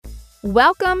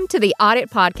Welcome to the Audit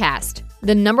Podcast,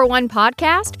 the #1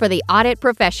 podcast for the audit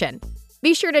profession.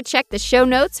 Be sure to check the show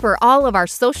notes for all of our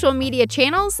social media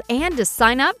channels and to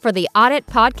sign up for the Audit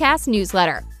Podcast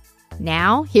newsletter.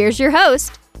 Now, here's your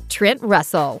host, Trent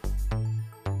Russell.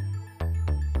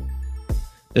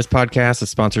 This podcast is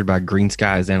sponsored by Green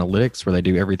Skies Analytics, where they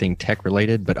do everything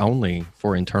tech-related, but only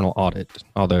for internal audit.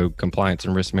 Although compliance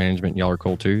and risk management, y'all are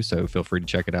cool too, so feel free to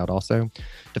check it out also.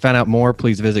 To find out more,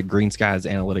 please visit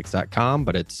greenskiesanalytics.com,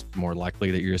 but it's more likely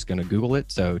that you're just going to Google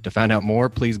it. So to find out more,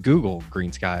 please Google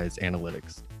Green Skies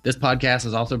Analytics. This podcast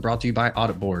is also brought to you by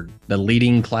Audit Board, the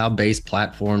leading cloud-based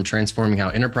platform transforming how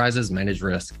enterprises manage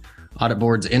risk. Audit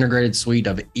Board's integrated suite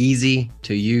of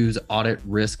easy-to-use audit,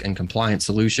 risk, and compliance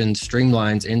solutions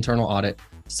streamlines internal audit,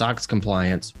 SOX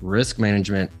compliance, risk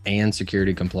management, and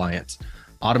security compliance.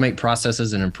 Automate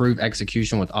processes and improve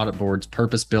execution with Audit Board's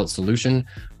purpose-built solution,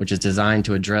 which is designed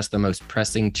to address the most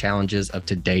pressing challenges of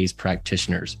today's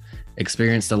practitioners.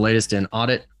 Experience the latest in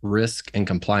audit, risk, and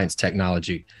compliance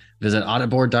technology. Visit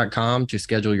auditboard.com to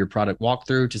schedule your product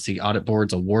walkthrough to see Audit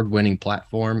Board's award-winning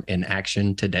platform in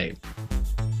action today.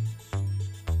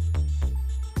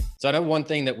 So I know one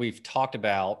thing that we've talked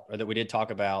about, or that we did talk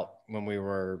about when we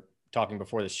were talking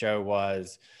before the show,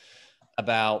 was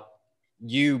about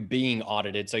you being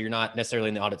audited. So you're not necessarily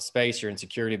in the audit space, you're in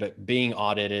security, but being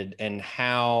audited, and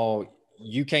how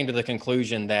you came to the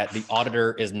conclusion that the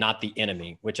auditor is not the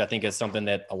enemy, which I think is something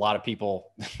that a lot of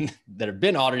people that have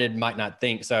been audited might not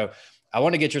think. So I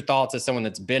want to get your thoughts as someone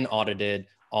that's been audited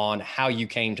on how you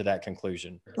came to that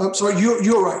conclusion. So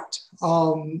you're right.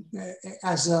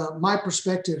 As my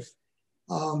perspective,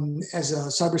 as a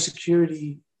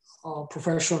cybersecurity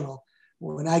professional,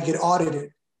 when I get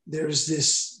audited, there's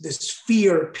this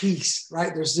fear piece,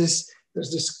 right? There's this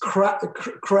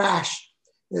crash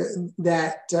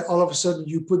that all of a sudden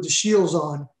you put the shields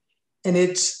on, and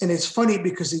it's funny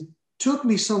because it took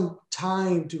me some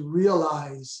time to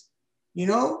realize,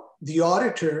 the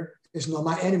auditor is not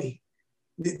my enemy.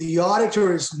 The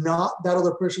auditor is not that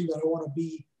other person that I want to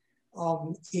be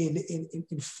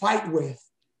in fight with.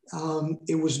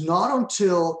 It was not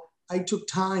until I took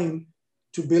time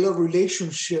to build a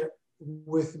relationship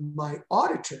with my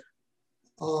auditor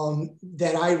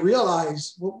that I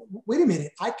realized, well, wait a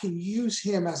minute, I can use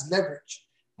him as leverage.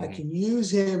 Mm-hmm. I can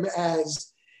use him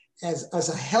as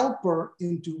a helper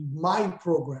into my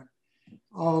program.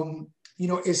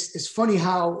 It's funny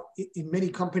how in many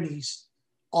companies,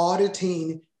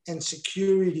 auditing and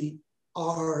security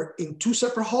are in two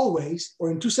separate hallways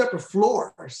or in two separate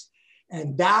floors,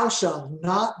 and thou shalt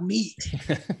not meet.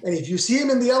 And if you see him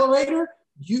in the elevator,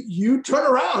 you turn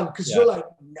around because you're like,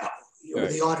 no, you're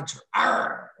the auditor,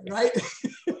 right?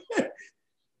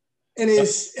 And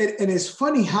it's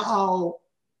funny how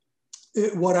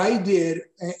what I did,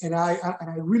 and I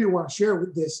really want to share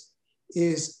with this,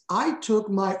 is I took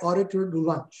my auditor to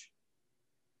lunch.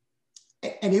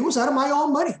 And it was out of my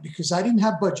own money because I didn't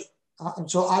have budget. And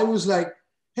so I was like,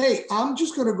 hey, I'm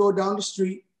just going to go down the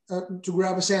street to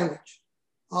grab a sandwich.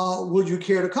 Would you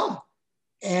care to come?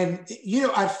 And,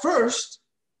 at first,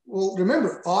 well,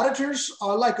 remember, auditors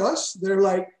are like us. They're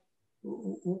like,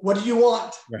 what do you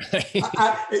want? Right.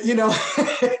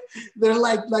 They're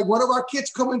like one of our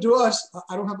kids coming to us.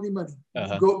 I don't have any money.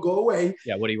 Uh-huh. Go away.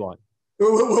 Yeah. What do you want?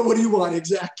 What do you want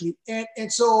exactly?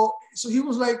 And so he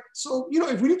was like, so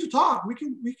if we need to talk, we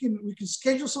can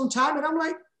schedule some time. And I'm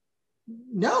like,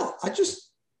 no, I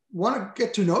just want to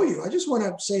get to know you. I just want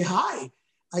to say hi.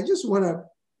 I just want to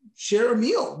share a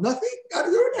meal. Nothing out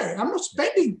of the ordinary. I'm not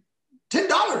spending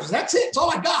 $10. That's it. That's all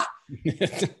I got.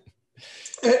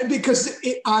 Because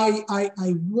I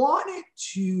wanted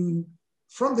to,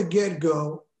 from the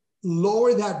get-go,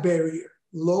 lower that barrier,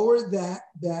 lower that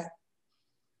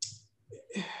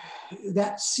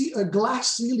a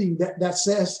glass ceiling that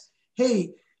says,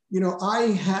 hey, I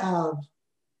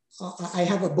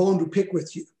have a bone to pick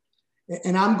with you,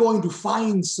 and I'm going to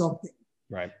find something.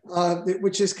 Right.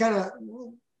 Which is kind of,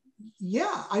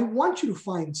 I want you to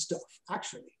find stuff,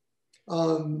 actually.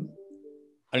 And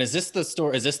is this the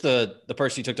story? Is this the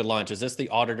person you took to lunch? Is this the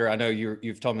auditor? I know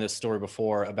you've told me this story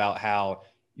before about how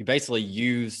you basically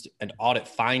used an audit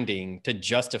finding to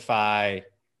justify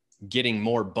getting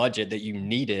more budget that you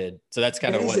needad. So that's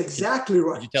kind of what. Exactly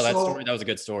right. Did you tell that story? That was a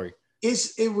good story.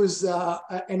 It was,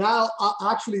 and I'll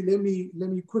actually let me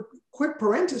quick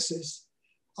parenthesis.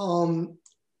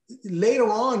 Later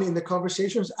on in the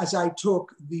conversations, as I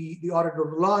took the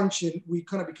auditor to lunch, and we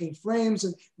kind of became friends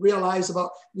and realized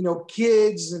about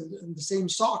kids and the same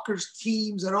soccer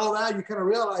teams and all that, you kind of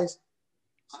realize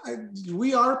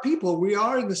we are people. We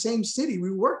are in the same city. We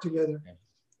work together.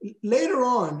 Later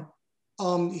on,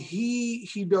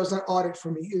 he does an audit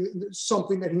for me,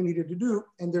 something that he needed to do,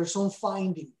 and there's some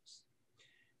findings.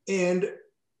 And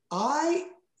I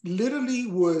literally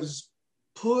was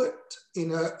put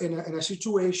in a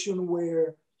situation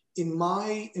where in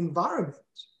my environment,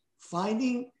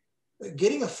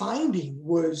 getting a finding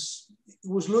was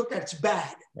looked at as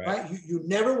bad, right? You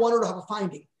never wanted to have a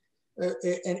finding.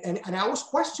 And I was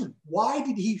questioned, why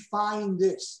did he find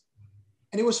this?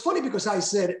 And it was funny because I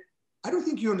said, I don't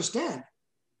think you understand.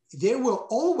 They will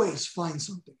always find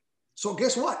something. So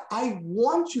guess what? I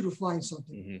want you to find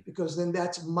something because then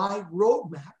that's my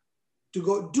roadmap to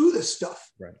go do this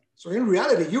stuff. Right. So in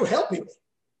reality, you're helping me.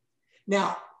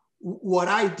 Now, what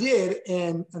I did,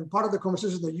 and part of the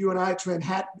conversation that you and I, Trent,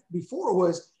 had before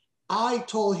was I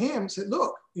told him, said,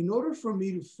 look, in order for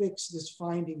me to fix this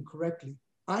finding correctly,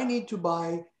 I need to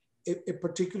buy a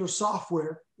particular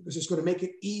software because it's going to make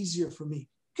it easier for me.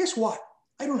 Guess what?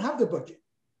 I don't have the budget.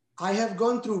 I have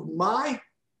gone through my,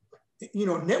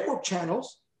 network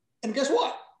channels, and guess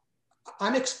what?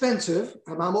 I'm expensive,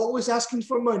 and I'm always asking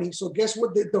for money. So guess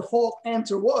what the default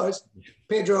answer was?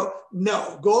 Pedro,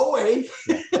 no, go away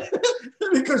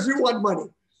because you want money.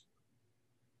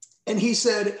 And he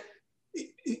said,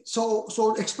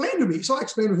 so explain to me. So I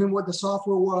explained to him what the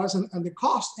software was and the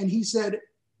cost. And he said,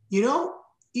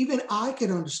 even I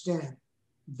can understand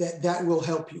that will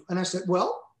help you. And I said,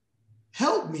 well,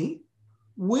 help me.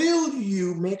 Will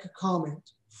you make a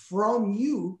comment from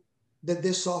you that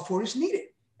this software is needed?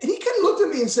 And he kind of looked at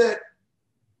me and said,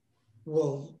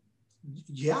 well,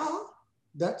 yeah,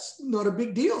 that's not a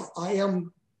big deal.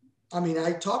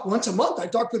 I talk once a month. I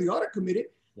talk to the audit committee.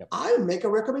 Yep. I make a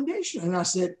recommendation. And I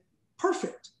said,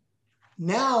 perfect.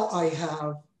 Now I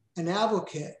have an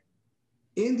advocate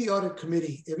in the audit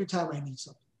committee every time I need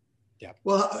something. Yeah.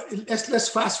 Well, let's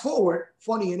fast forward.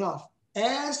 Funny enough,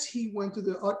 as he went to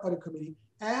the audit committee,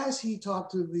 as he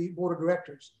talked to the board of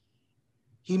directors,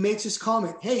 he makes his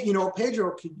comment, hey,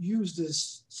 Pedro could use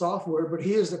this software, but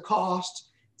here's the cost.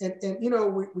 And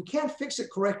we can't fix it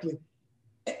correctly.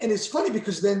 And it's funny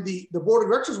because then the board of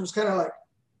directors was kind of like,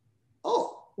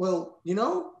 oh, well,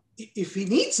 if he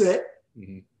needs it,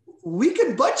 we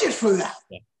can budget for that.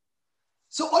 Yeah.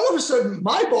 So all of a sudden,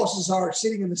 my bosses are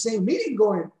sitting in the same meeting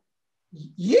going,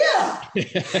 yeah,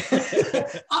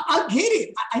 I get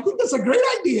it. I think that's a great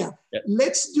idea. Yep.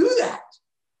 Let's do that.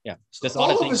 Yeah. So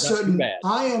all of a sudden,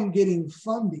 I am getting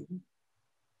funding.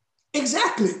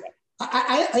 Exactly.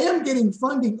 I am getting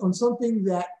funding on something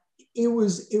that it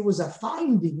was a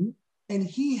finding, and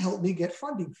he helped me get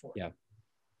funding for it. Yeah.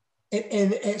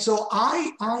 And so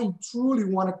I truly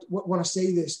want to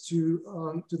say this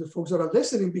to the folks that are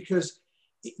listening, because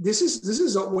this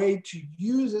is a way to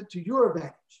use it to your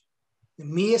advantage. And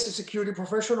me as a security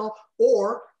professional,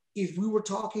 or if we were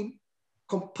talking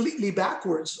completely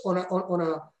backwards on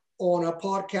a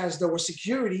podcast that was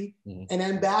security, and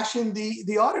I'm bashing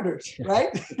the auditors, right?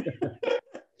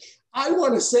 I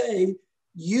want to say,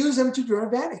 use them to your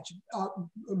advantage,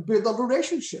 build a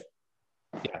relationship.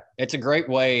 Yeah, it's a great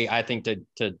way, I think,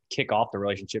 to kick off the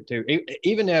relationship too.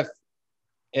 Even if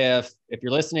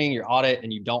you're listening, your audit,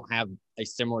 and you don't have a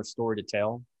similar story to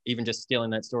tell, even just stealing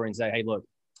that story and say, hey, look,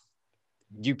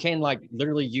 you can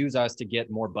literally use us to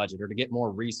get more budget or to get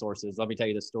more resources. Let me tell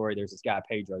you the story. There's this guy,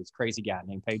 Pedro, this crazy guy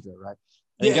named Pedro, right?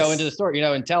 And yes. Go into the story,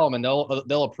 and tell them, and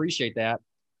they'll appreciate that.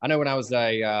 I know when I was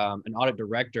an audit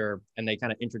director, and they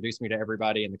kind of introduced me to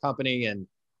everybody in the company, and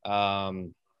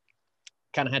kind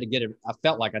of had to get it. I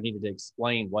felt like I needed to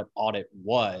explain what audit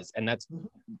was. And that's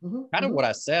kind of what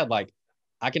I said,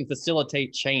 I can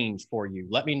facilitate change for you.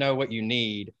 Let me know what you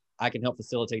need. I can help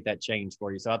facilitate that change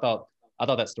for you. So I thought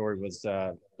that story was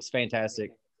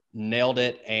fantastic. Nailed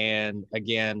it. And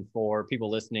again, for people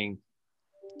listening,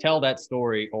 tell that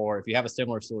story, or if you have a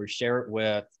similar story, share it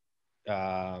with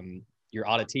your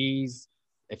auditees.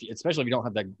 Especially if you don't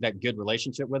have that good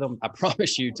relationship with them, I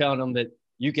promise you, telling them that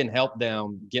you can help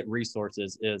them get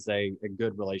resources is a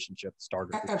good relationship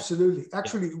starter. Absolutely.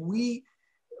 Actually, we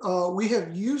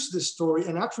have used this story,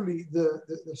 and actually the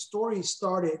story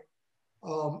started,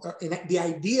 in the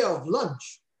idea of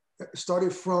lunch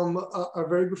started from a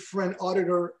very good friend,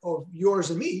 auditor of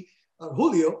yours and me,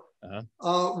 Julio,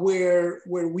 where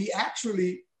we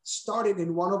actually started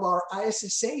in one of our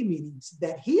ISSA meetings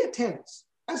that he attends.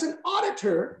 As an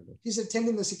auditor, he's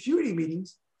attending the security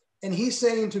meetings, and he's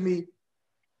saying to me,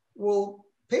 well,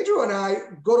 Pedro and I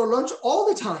go to lunch all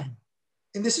the time,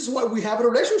 and this is why we have a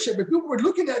relationship. But people were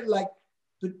looking at it like,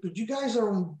 but you guys are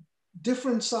on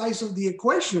different sides of the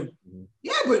equation.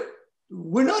 Yeah, but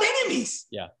we're not enemies.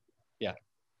 Yeah.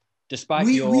 Despite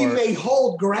we may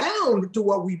hold ground to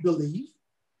what we believe,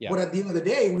 But at the end of the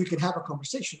day, we can have a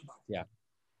conversation about it. Yeah.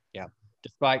 Yeah.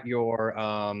 Despite your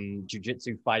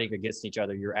jujitsu fighting against each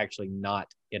other, you're actually not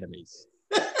enemies.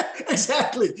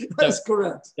 Exactly. That's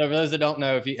correct. So for those that don't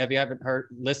know, if you haven't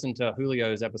listened to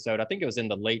Julio's episode, I think it was in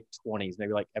the late 20s,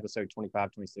 maybe like episode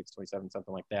 25, 26, 27,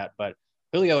 something like that. But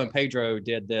Julio and Pedro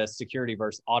did this security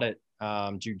versus audit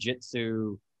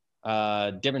jujitsu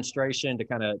demonstration to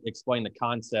kind of explain the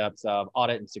concepts of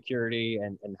audit and security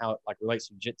and how it like relates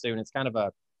to jiu-jitsu. And it's kind of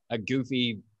a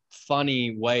goofy,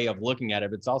 funny way of looking at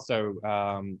it. But it's also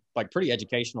like pretty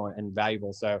educational and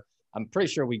valuable. So I'm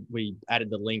pretty sure we added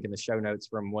the link in the show notes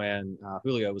from when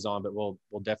Julio was on, but we'll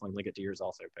definitely link it to yours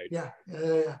also, Pedro.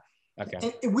 Yeah.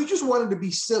 Okay. And we just wanted to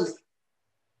be silly,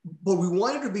 but we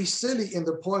wanted to be silly in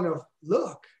the point of,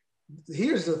 look,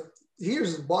 here's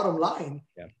the bottom line.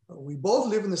 Yeah. We both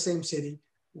live in the same city.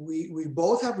 We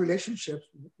both have relationships.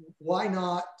 Why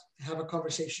not have a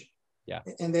conversation? Yeah.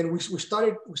 And then we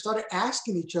started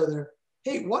asking each other,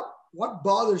 hey, what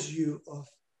bothers you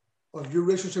of your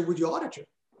relationship with your auditor?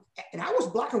 And I was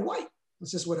black and white. I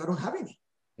says, well, I don't have any.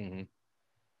 Mm-hmm.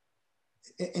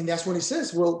 And that's when he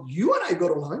says, well, you and I go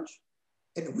to lunch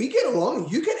and we get along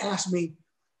and you can ask me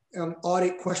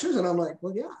audit questions. And I'm like,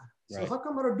 well, yeah. So how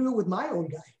come I don't do it with my own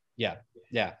guy? Yeah.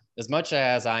 Yeah. As much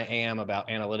as I am about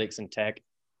analytics and tech,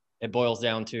 it boils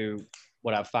down to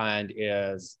what I find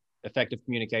is effective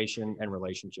communication and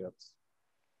relationships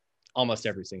almost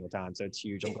every single time. So it's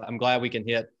huge. I'm glad we can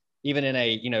hit even in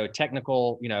a,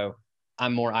 technical,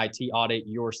 I'm more IT audit,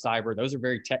 you're cyber. Those are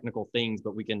very technical things,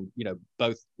 but we can,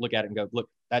 both look at it and go, look,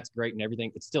 that's great and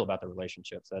everything. It's still about the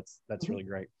relationships. That's really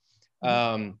great.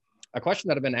 A question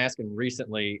that I've been asking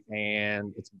recently,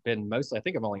 and it's been mostly, I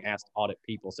think I've only asked audit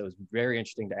people. So it's very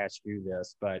interesting to ask you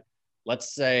this, but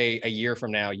let's say a year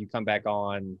from now, you come back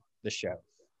on the show.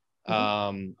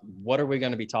 What are we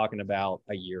going to be talking about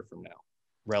a year from now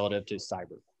relative to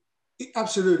cyber?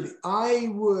 Absolutely. I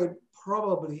would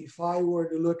probably, if I were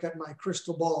to look at my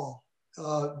crystal ball,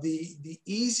 the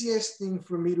easiest thing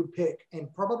for me to pick,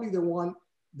 and probably the one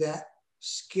that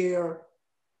scare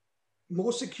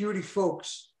most security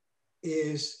folks,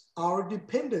 is our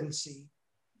dependency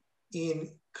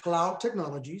in cloud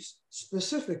technologies,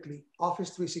 specifically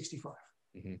Office 365.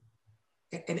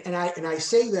 And I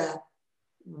say that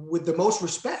with the most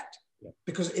respect,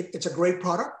 because it's a great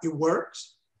product, it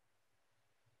works.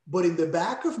 But in the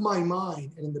back of my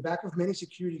mind and in the back of many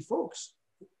security folks,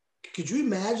 could you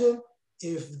imagine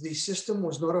if the system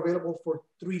was not available for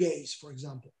 3 days, for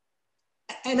example?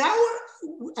 An hour,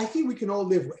 I think we can all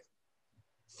live with.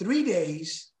 3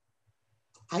 days,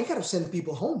 I got to send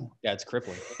people home. Yeah, it's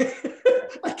crippling.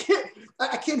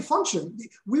 I can't function.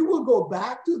 We will go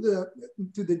back to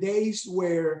the days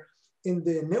where in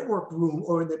the network room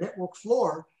or in the network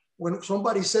floor, when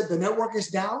somebody said the network is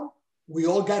down, we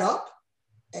all got up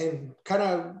and kind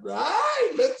of,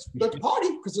 let's party,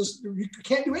 because you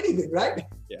can't do anything, right?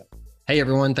 Yeah. Hey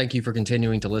everyone, thank you for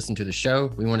continuing to listen to the show.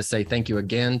 We want to say thank you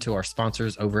again to our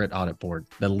sponsors over at Audit Board,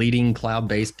 the leading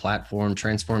cloud-based platform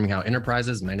transforming how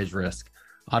enterprises manage risk.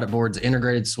 Audit Board's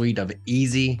integrated suite of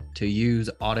easy-to-use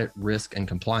audit, risk, and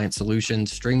compliance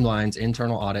solutions streamlines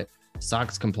internal audit,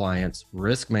 SOX compliance,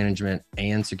 risk management,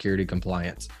 and security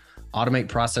compliance. Automate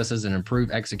processes and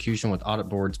improve execution with Audit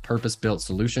Board's purpose-built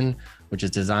solution, which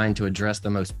is designed to address the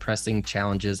most pressing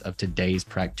challenges of today's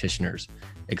practitioners.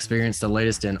 Experience the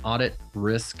latest in audit,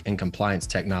 risk, and compliance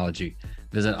technology.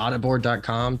 Visit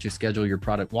auditboard.com to schedule your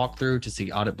product walkthrough to see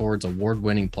Audit Board's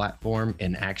award-winning platform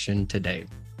in action today.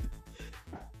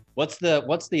 What's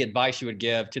the advice you would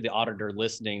give to the auditor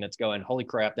listening that's going, holy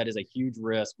crap, that is a huge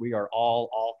risk. We are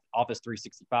all Office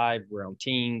 365. We're on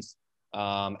Teams,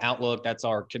 Outlook. That's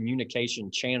our communication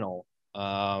channel.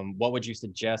 What would you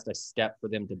suggest a step for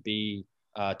them to be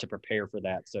to prepare for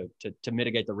that? So to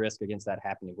mitigate the risk against that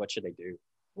happening, what should they do?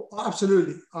 Well,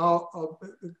 absolutely.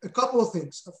 A couple of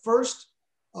things. First,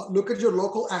 look at your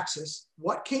local access.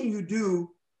 What can you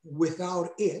do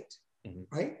without it?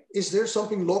 Right? Is there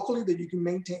something locally that you can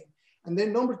maintain? And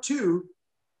then number two,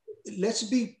 let's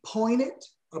be pointed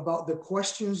about the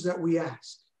questions that we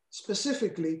ask.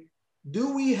 Specifically,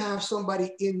 do we have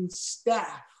somebody in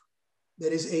staff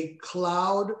that is a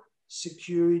cloud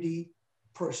security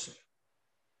person?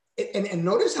 And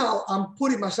notice how I'm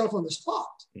putting myself on the spot.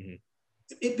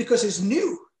 Because it's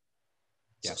new.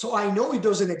 Yeah. So I know it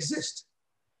doesn't exist.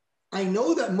 I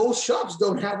know that most shops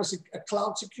don't have a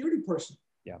cloud security person.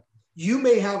 Yeah. You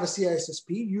may have a CISSP,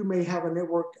 you may have a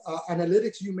network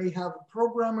analytics, you may have a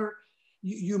programmer,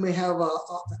 you may have a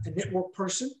network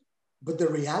person, but the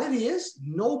reality is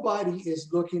nobody is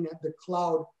looking at the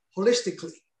cloud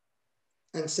holistically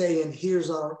and saying, here's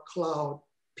our cloud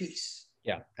piece.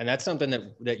 Yeah. And that's something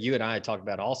that you and I had talked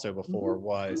about also before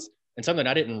was, and something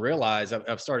I didn't realize,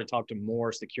 I've started to talk to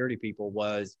more security people,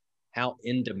 was how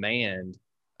in demand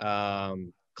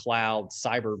cloud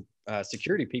cyber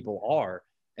security people are.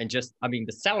 And just, I mean,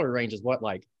 the salary range is what,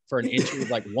 like for an entry,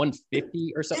 like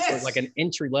 150 or something, Yes. for like an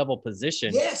entry level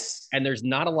position. Yes. And there's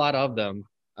not a lot of them.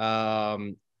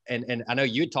 And I know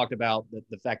you talked about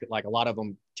the fact that like a lot of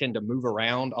them tend to move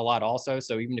around a lot also.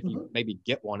 So even if you maybe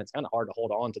get one, it's kind of hard to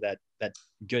hold on to that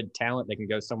good talent. They can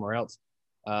go somewhere else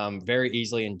very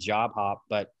easily and job hop.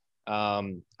 But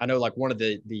I know like one of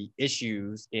the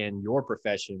issues in your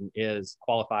profession is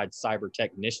qualified cyber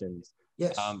technicians.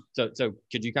 Yes. So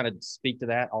could you kind of speak to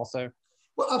that also?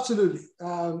 Well, absolutely.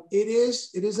 It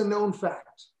is a known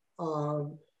fact.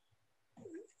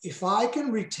 If I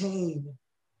can retain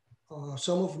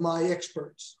some of my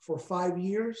experts for 5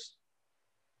 years,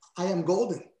 I am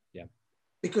golden. Yeah.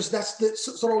 Because that's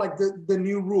sort of like the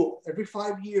new rule. Every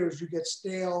 5 years you get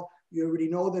stale, you already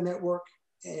know the network,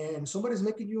 and somebody's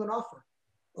making you an offer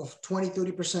of 20,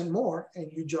 30% more, and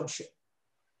you jump ship.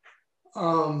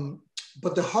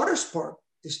 But the hardest part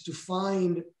is to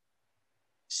find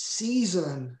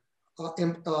seasoned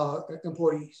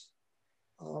employees.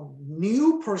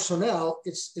 New personnel,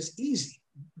 it's easy.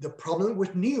 The problem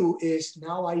with new is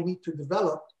now I need to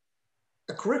develop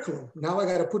a curriculum. Now I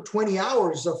got to put 20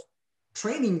 hours of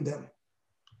training them.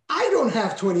 I don't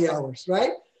have 20 hours,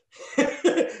 right?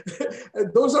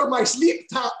 Those are my sleep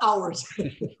hours.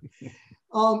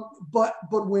 But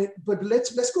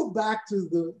let's go back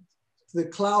to the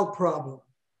cloud problem.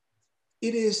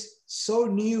 It is so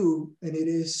new and it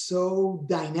is so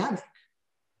dynamic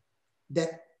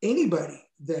that anybody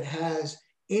that has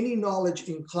any knowledge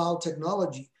in cloud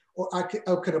technology or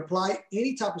could apply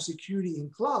any type of security in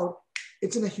cloud,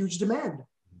 it's in a huge demand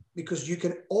because you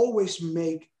can always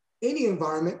make any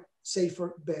environment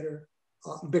safer, better,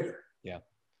 bigger. Yeah.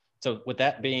 So with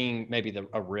that being maybe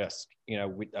a risk,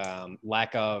 with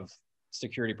lack of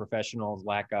security professionals,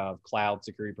 lack of cloud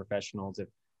security professionals, if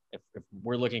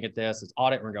we're looking at this as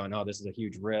audit, we're going, oh, this is a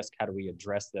huge risk. How do we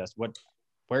address this?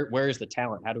 Where is the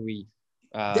talent? How do we?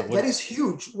 That is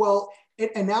huge. Well,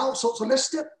 and now, so let's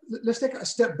take a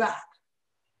step back.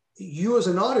 You as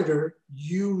an auditor,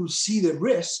 you see the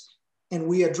risk and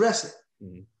we address it.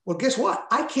 Mm-hmm. Well, guess what?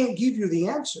 I can't give you the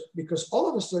answer because all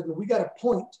of a sudden we got to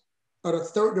point at a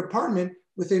third department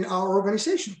within our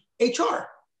organization, HR.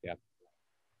 Yeah.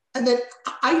 And then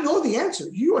I know the answer.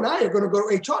 You and I are going to go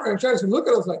to HR and try to look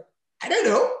at us like, I don't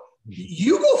know.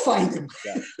 You go find them.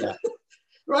 Yeah.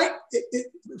 Right?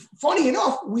 Funny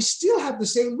enough, we still have the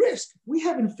same risk. We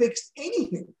haven't fixed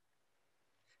anything.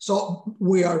 So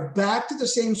we are back to the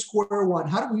same square one.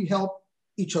 How do we help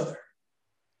each other?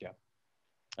 Yeah.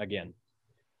 Again.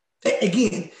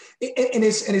 And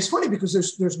it's funny because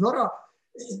this is not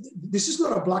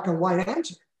a black and white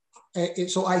answer.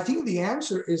 So I think the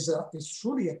answer is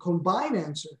truly a combined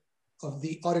answer of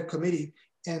the audit committee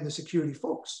and the security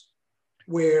folks,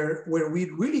 where we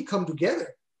really come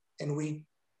together and we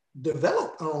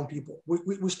develop our own people.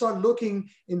 We start looking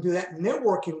into that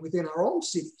networking within our own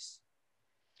cities.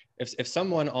 If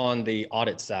someone on the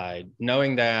audit side,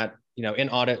 knowing that, in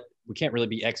audit, we can't really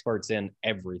be experts in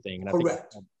everything. And I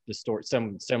Correct. think the story,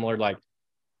 similar, like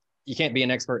you can't be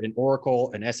an expert in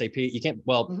Oracle and SAP. You can't,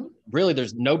 really,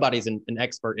 there's nobody's an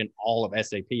expert in all of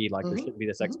SAP. Like there shouldn't be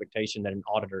this expectation that an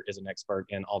auditor is an expert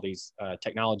in all these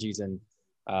technologies and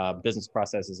business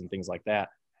processes and things like that.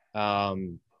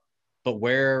 But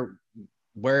where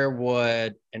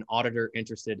would an auditor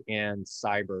interested in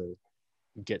cyber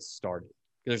get started?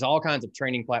 There's all kinds of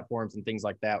training platforms and things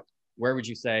like that. Where would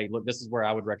you say, look, this is where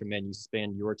I would recommend you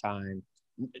spend your time,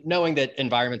 knowing that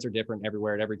environments are different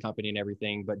everywhere at every company and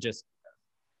everything, but just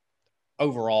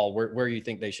overall, where you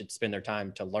think they should spend their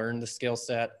time to learn the skill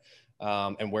set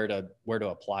and where to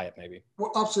apply it maybe?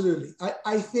 Well, absolutely.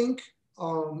 I think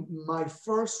my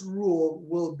first rule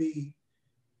will be,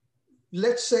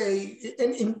 let's say,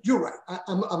 and you're right,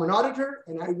 I'm an auditor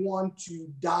and I want to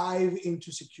dive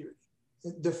into security.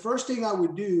 The first thing I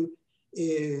would do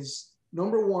is,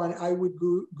 number one, I would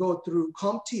go through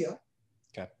CompTIA.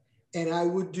 Okay. And I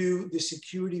would do the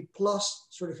Security Plus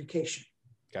certification.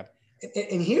 Okay.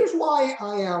 And here's why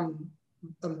I'm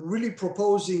really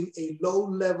proposing a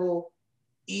low-level,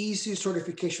 easy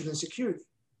certification in security.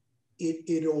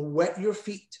 It'll wet your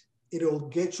feet. It'll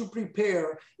get you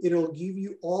prepared. It'll give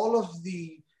you all of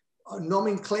the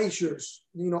nomenclatures,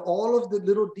 all of the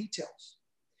little details.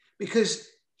 Because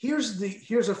here's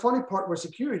a funny part with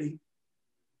security.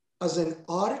 As an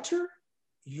auditor,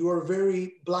 you are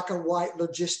very black and white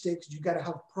logistics. You got to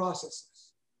have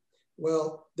processes.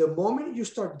 Well, the moment you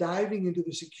start diving into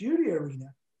the security arena,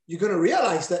 you're going to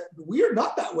realize that we are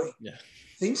not that way. Yeah.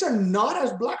 Things are not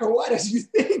as black or white as you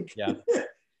think. Yeah.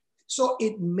 So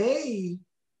it may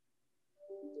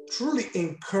truly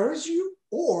encourage you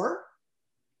or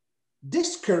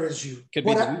discourage you. Could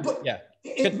be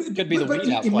could be the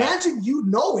weed out imagine class. You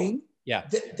knowing Yeah.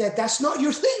 that that's not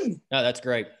your thing. No, that's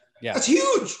great. Yeah. That's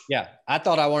huge. Yeah. I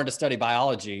thought I wanted to study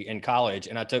biology in college,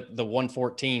 and I took the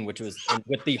 114, which was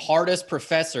with the hardest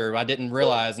professor. I didn't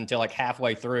realize until like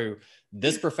halfway through.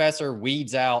 This professor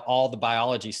weeds out all the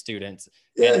biology students.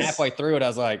 Yes. And halfway through it, I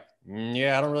was like,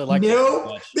 yeah, I don't really like no,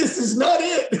 much. This is not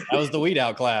it. That was the weed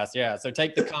out class. Yeah. So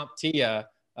take the CompTIA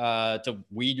to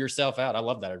weed yourself out. I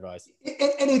love that advice.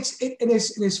 And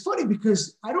it's funny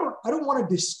because I don't want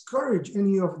to discourage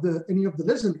any of the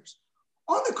listeners.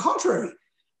 On the contrary,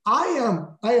 I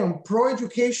am pro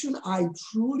education. I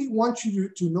truly want you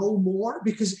to know more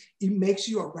because it makes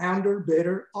you a rounder,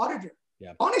 better auditor.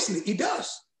 Yeah. Honestly, it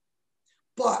does.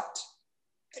 But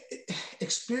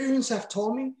experience have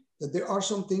told me that there are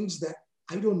some things that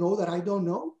I don't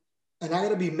know. And I got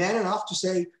to be man enough to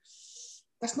say,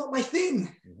 that's not my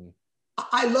thing. Mm-hmm.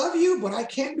 I love you, but I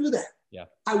can't do that. Yeah.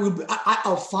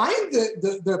 I'll find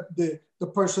the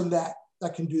person that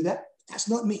can do that. That's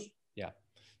not me. Yeah.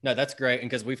 No, that's great. And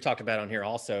because we've talked about on here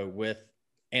also with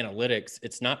analytics,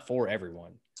 it's not for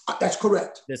everyone. That's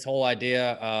correct. This whole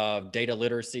idea of data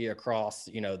literacy across,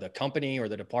 the company or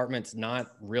the department's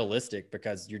not realistic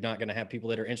because you're not going to have people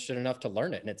that are interested enough to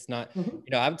learn it. And it's not,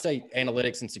 mm-hmm. I would say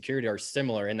analytics and security are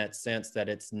similar in that sense that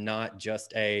it's not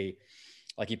just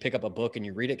like you pick up a book and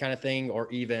you read it kind of thing, or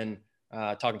even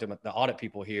talking to the audit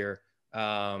people here,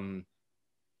 like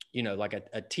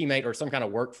a teammate or some kind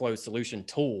of workflow solution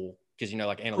tool. Because,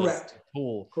 like analytics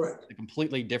tool, correct. A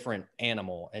completely different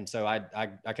animal. And so I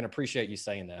can appreciate you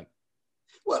saying that.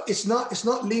 Well, it's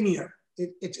not linear.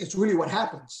 It's really what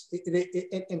happens.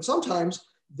 And sometimes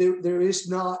there is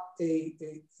not a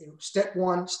step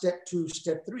 1, step 2,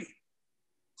 step 3.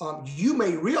 You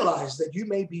may realize that you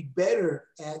may be better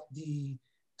at the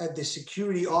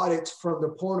security audits from the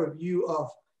point of view of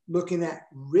looking at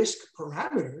risk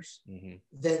parameters mm-hmm.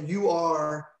 than you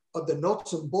are of the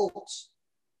nuts and bolts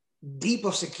deep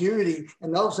of security,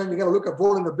 and all of a sudden you got to look at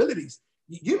vulnerabilities.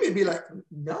 You may be like,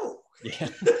 no, yeah.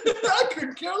 I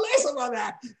couldn't care less about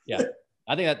that. Yeah,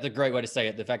 I think that's a great way to say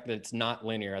it. The fact that it's not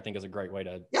linear, I think, is a great way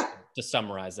to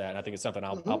summarize that. And I think it's something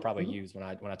I'll probably mm-hmm. use when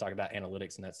I talk about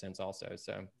analytics in that sense also.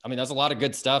 So, I mean, there's a lot of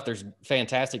good stuff. There's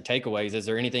fantastic takeaways. Is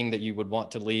there anything that you would want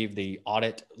to leave the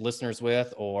audit listeners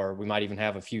with, or we might even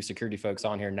have a few security folks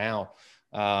on here now?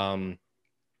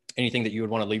 Anything that you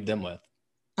would want to leave them with?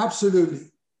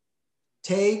 Absolutely.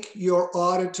 Take your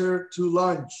auditor to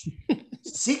lunch.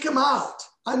 Seek him out.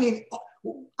 I mean,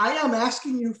 I am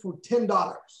asking you for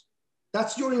 $10.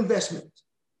 That's your investment.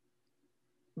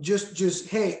 Just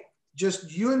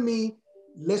you and me,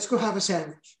 let's go have a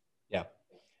sandwich. Yeah.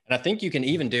 And I think you can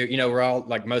even do, we're all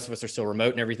like, most of us are still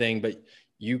remote and everything, but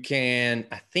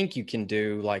I think you can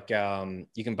do like,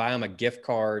 you can buy them a gift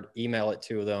card, email it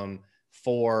to them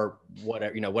for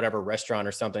whatever restaurant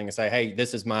or something, and say, hey,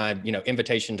 this is my,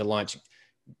 invitation to lunch.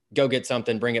 Go get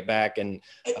something, bring it back. And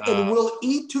we'll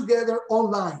eat together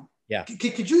online. Yeah.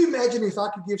 Could you imagine if I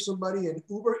could give somebody an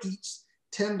Uber Eats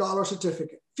 $10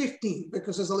 certificate, 15,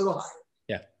 because it's a little higher.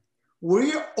 Yeah.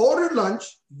 We order lunch,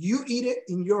 you eat it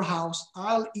in your house,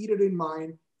 I'll eat it in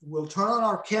mine. We'll turn on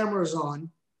our cameras on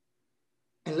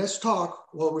and let's talk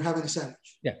while we're having a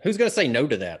sandwich. Yeah. Who's going to say no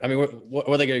to that? I mean, what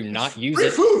are they going to not use free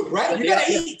it? Free food, right? You got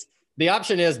to eat. The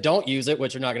option is don't use it,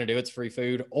 which you're not going to do. It's free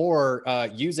food, or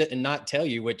use it and not tell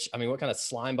you, which, I mean, what kind of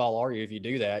slime ball are you if you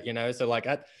do that? So like,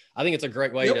 I think it's a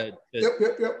great way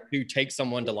to take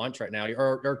someone to lunch right now,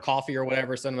 or coffee or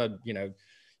whatever. Some of you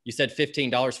said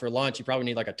 $15 for lunch. You probably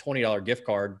need like a $20 gift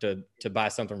card to buy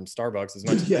something from Starbucks as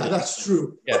much. Yeah, that's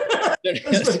true. Yeah.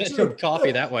 Some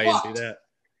coffee that way and do that.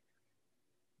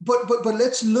 But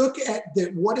let's look at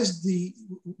what is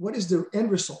the end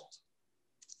result?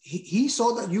 He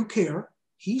saw that you care.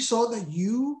 He saw that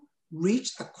you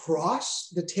reached across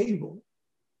the table.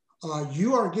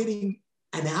 You are getting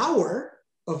an hour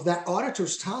of that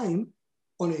auditor's time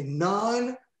on a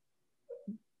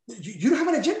you don't have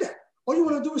an agenda. All you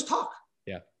want to do is talk.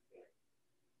 Yeah.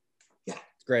 Yeah.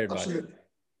 It's great advice. Absolutely.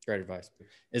 Great advice.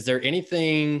 Is there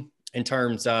anything in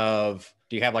terms of,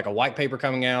 do you have like a white paper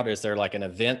coming out? Is there like an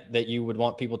event that you would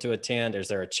want people to attend? Is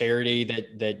there a charity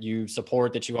that you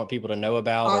support that you want people to know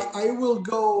about? I will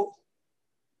go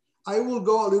a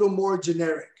little more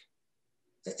generic,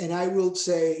 and I will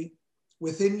say,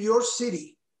 within your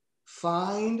city,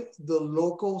 find the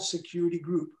local security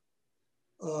group.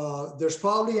 there's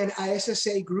probably an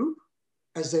ISSA group.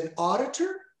 As an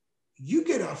auditor, you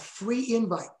get a free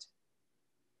invite.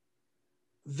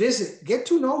 Visit, get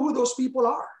to know who those people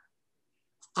are.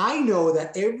 I know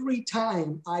that every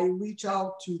time I reach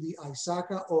out to the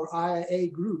ISACA or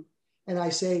IIA group and I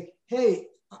say, hey,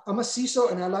 I'm a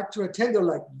CISO and I'd like to attend, they're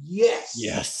like,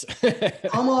 yes,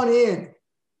 come on in.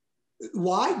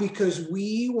 Why? Because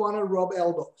we want to rub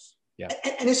elbows. Yeah.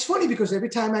 And it's funny because every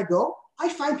time I go, I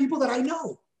find people that I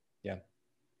know. Yeah.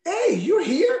 Hey, you're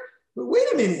here?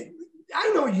 Wait a minute.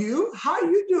 I know you. How are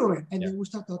you doing? And then we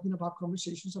start talking about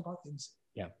conversations about things.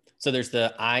 Yeah. So there's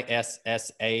the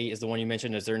ISSA is the one you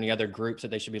mentioned. Is there any other groups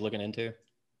that they should be looking into?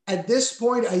 At this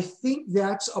point, I think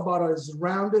that's about as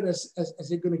rounded as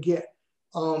they're going to get.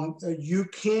 You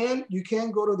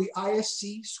can go to the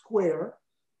ISC Square.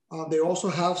 They also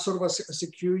have sort of a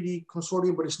security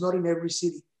consortium, but it's not in every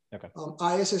city. Okay.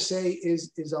 ISSA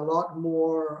is a lot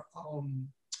more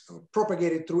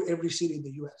propagated through every city in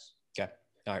the U.S. Okay.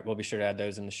 All right. We'll be sure to add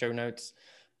those in the show notes.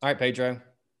 All right, Pedro.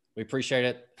 We appreciate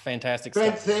it. Fantastic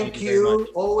Brent, stuff. thank you.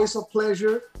 Always a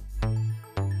pleasure.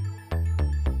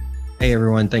 Hey,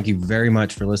 everyone. Thank you very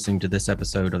much for listening to this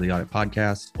episode of the Audit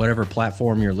Podcast. Whatever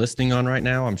platform you're listening on right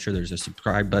now, I'm sure there's a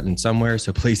subscribe button somewhere,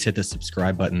 so please hit the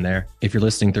subscribe button there. If you're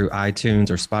listening through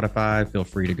iTunes or Spotify, feel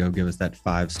free to go give us that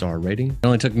 5-star rating. It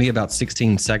only took me about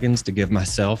 16 seconds to give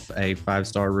myself a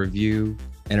 5-star review,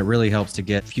 and it really helps to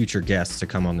get future guests to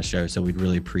come on the show, so we'd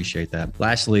really appreciate that.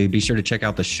 Lastly, be sure to check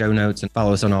out the show notes and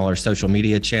follow us on all our social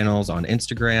media channels on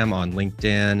Instagram, on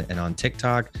LinkedIn, and on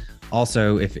TikTok.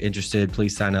 Also, if interested,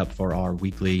 please sign up for our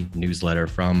weekly newsletter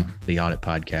from the Audit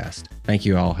Podcast. Thank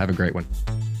you all. Have a great one.